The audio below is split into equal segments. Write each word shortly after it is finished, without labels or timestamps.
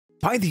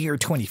By the year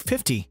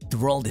 2050, the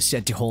world is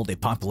said to hold a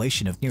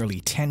population of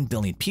nearly 10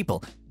 billion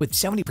people, with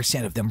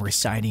 70% of them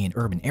residing in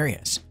urban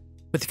areas.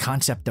 With the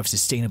concept of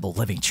sustainable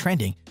living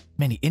trending,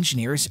 many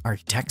engineers,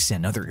 architects,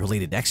 and other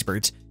related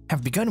experts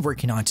have begun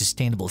working on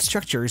sustainable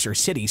structures or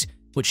cities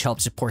which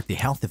help support the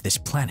health of this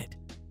planet.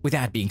 With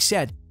that being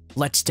said,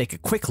 let's take a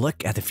quick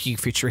look at the few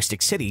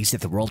futuristic cities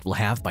that the world will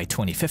have by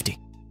 2050.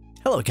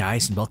 Hello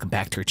guys, and welcome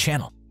back to our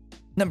channel.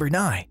 Number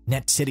 9.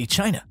 Net City,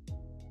 China.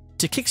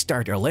 To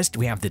kickstart our list,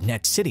 we have the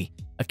Net City,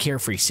 a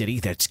carefree city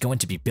that's going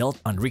to be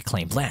built on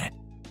reclaimed land.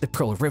 The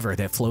Pearl River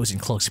that flows in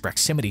close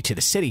proximity to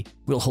the city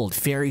will hold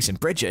ferries and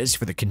bridges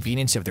for the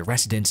convenience of the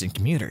residents and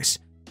commuters.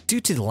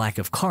 Due to the lack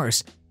of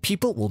cars,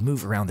 people will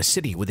move around the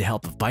city with the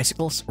help of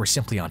bicycles or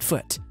simply on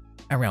foot.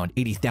 Around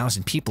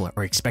 80,000 people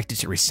are expected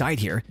to reside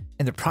here,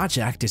 and the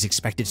project is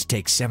expected to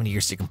take 7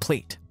 years to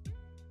complete.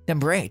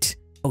 Number 8.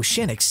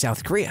 Oceanic,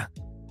 South Korea.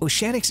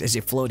 Oceanic is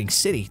a floating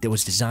city that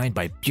was designed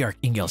by Bjarke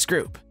Ingels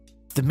Group.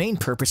 The main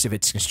purpose of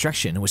its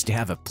construction was to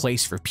have a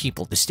place for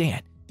people to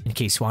stand in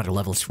case water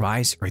levels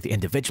rise or the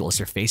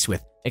individuals are faced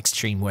with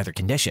extreme weather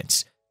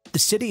conditions. The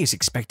city is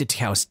expected to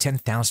house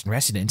 10,000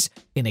 residents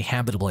in a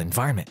habitable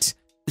environment.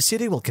 The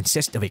city will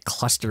consist of a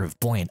cluster of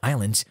buoyant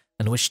islands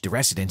on which the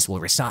residents will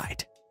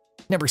reside.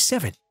 Number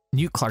 7.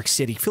 New Clark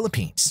City,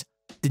 Philippines.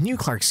 The New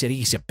Clark City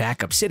is a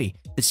backup city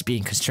that's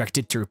being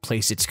constructed to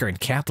replace its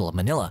current capital,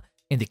 Manila,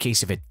 in the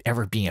case of it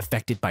ever being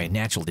affected by a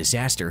natural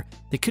disaster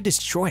that could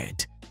destroy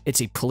it.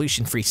 It's a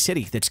pollution-free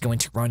city that's going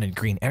to run on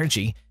green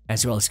energy,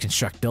 as well as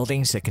construct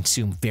buildings that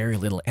consume very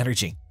little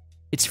energy.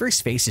 Its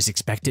first phase is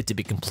expected to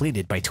be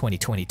completed by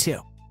 2022.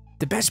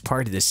 The best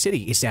part of the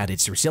city is that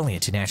it's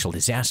resilient to natural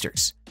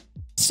disasters.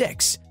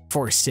 6.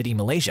 Forest City,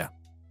 Malaysia.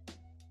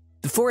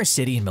 The Forest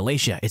City in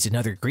Malaysia is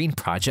another green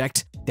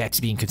project that's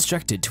being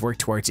constructed to work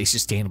towards a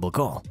sustainable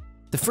goal.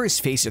 The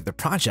first phase of the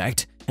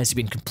project has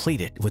been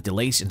completed, with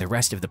delays in the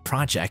rest of the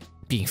project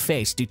being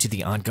faced due to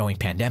the ongoing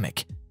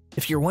pandemic.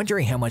 If you're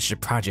wondering how much the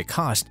project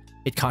cost,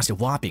 it cost a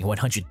whopping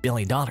 $100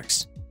 billion.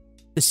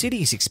 The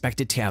city is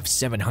expected to have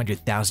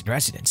 700,000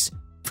 residents.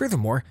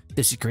 Furthermore,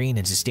 this green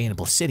and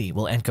sustainable city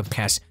will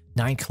encompass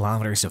 9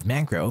 kilometers of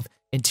mangrove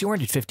and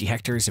 250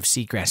 hectares of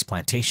seagrass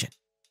plantation.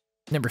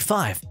 Number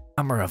 5.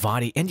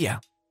 Amaravati,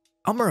 India.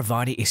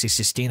 Amaravati is a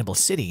sustainable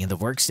city in the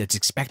works that's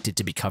expected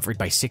to be covered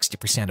by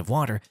 60% of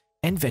water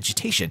and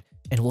vegetation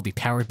and will be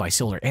powered by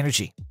solar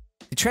energy.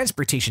 The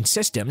transportation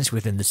systems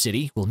within the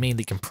city will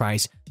mainly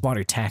comprise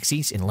water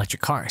taxis and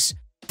electric cars.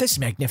 This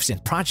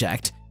magnificent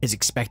project is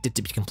expected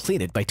to be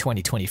completed by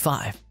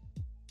 2025.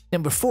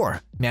 Number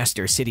 4.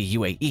 Master City,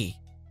 UAE.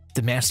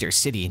 The Master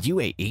City in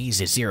UAE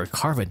is a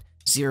zero-carbon,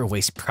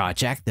 zero-waste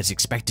project that's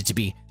expected to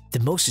be the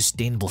most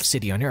sustainable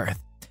city on Earth.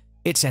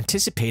 It's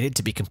anticipated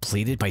to be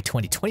completed by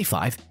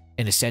 2025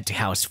 and is said to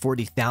house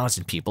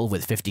 40,000 people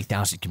with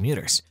 50,000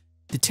 commuters.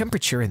 The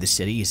temperature in the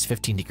city is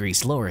 15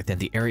 degrees lower than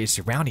the areas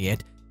surrounding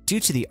it due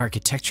to the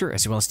architecture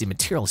as well as the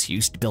materials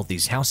used to build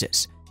these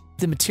houses.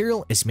 The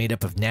material is made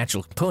up of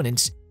natural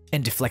components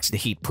and deflects the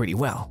heat pretty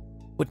well.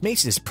 What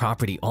makes this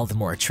property all the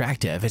more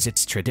attractive is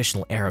its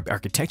traditional Arab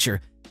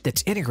architecture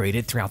that's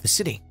integrated throughout the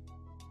city.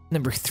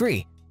 Number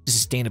 3. The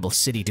Sustainable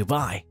City,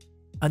 Dubai.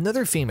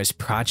 Another famous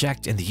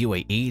project in the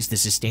UAE is the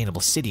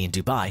Sustainable City in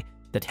Dubai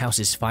that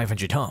houses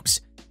 500 homes.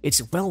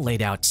 It's a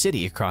well-laid-out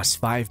city across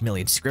 5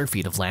 million square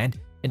feet of land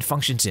and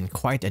functions in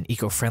quite an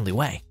eco-friendly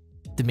way.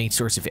 The main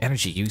source of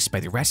energy used by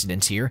the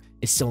residents here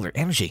is solar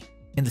energy,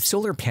 and the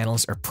solar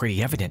panels are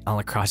pretty evident all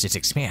across its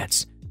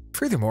expanse.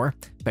 Furthermore,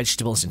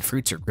 vegetables and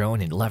fruits are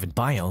grown in 11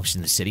 biomes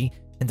in the city,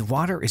 and the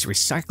water is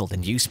recycled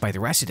and used by the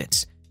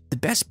residents. The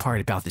best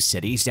part about the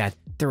city is that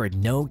there are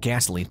no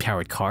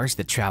gasoline-powered cars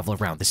that travel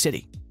around the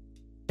city.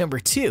 Number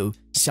 2.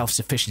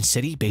 Self-Sufficient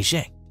City,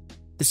 Beijing.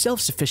 The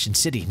Self-Sufficient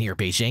City near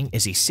Beijing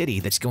is a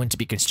city that's going to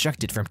be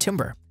constructed from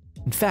timber.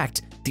 In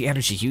fact, the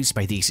energy used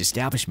by these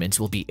establishments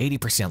will be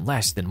 80%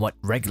 less than what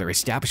regular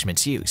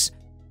establishments use.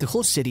 The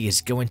whole city is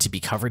going to be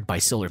covered by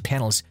solar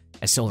panels,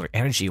 as solar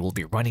energy will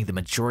be running the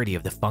majority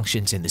of the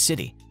functions in the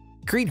city.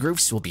 Green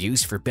roofs will be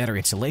used for better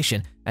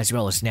insulation as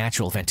well as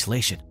natural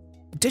ventilation.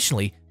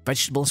 Additionally,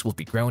 vegetables will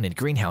be grown in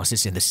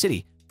greenhouses in the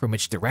city from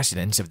which the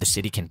residents of the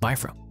city can buy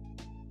from.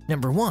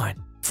 Number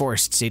 1.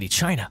 Forest City,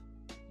 China.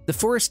 The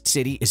Forest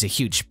City is a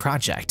huge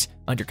project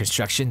under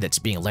construction that's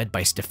being led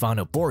by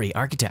Stefano Bori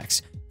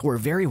architects, who are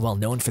very well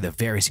known for the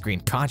various green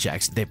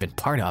projects they've been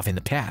part of in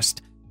the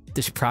past.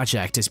 This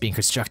project is being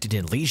constructed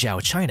in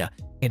Lijiao, China,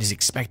 and is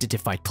expected to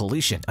fight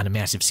pollution on a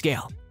massive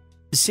scale.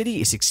 The city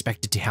is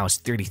expected to house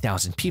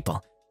 30,000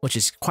 people, which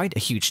is quite a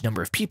huge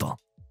number of people.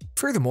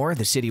 Furthermore,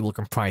 the city will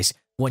comprise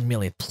 1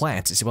 million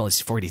plants as well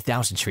as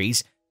 40,000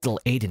 trees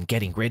that'll aid in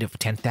getting rid of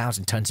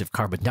 10,000 tons of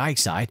carbon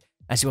dioxide,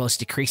 as well as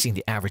decreasing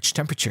the average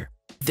temperature.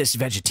 This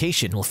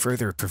vegetation will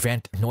further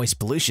prevent noise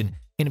pollution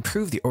and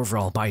improve the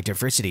overall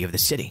biodiversity of the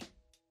city.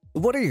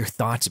 What are your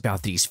thoughts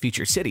about these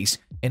future cities,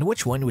 and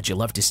which one would you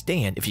love to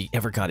stay in if you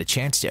ever got a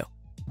chance to?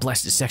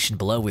 Bless the section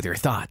below with your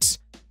thoughts.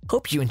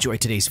 Hope you enjoyed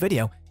today's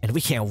video, and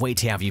we can't wait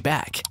to have you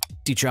back.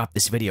 Do drop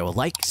this video a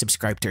like,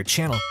 subscribe to our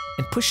channel,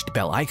 and push the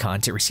bell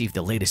icon to receive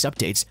the latest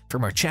updates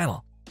from our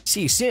channel.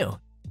 See you soon!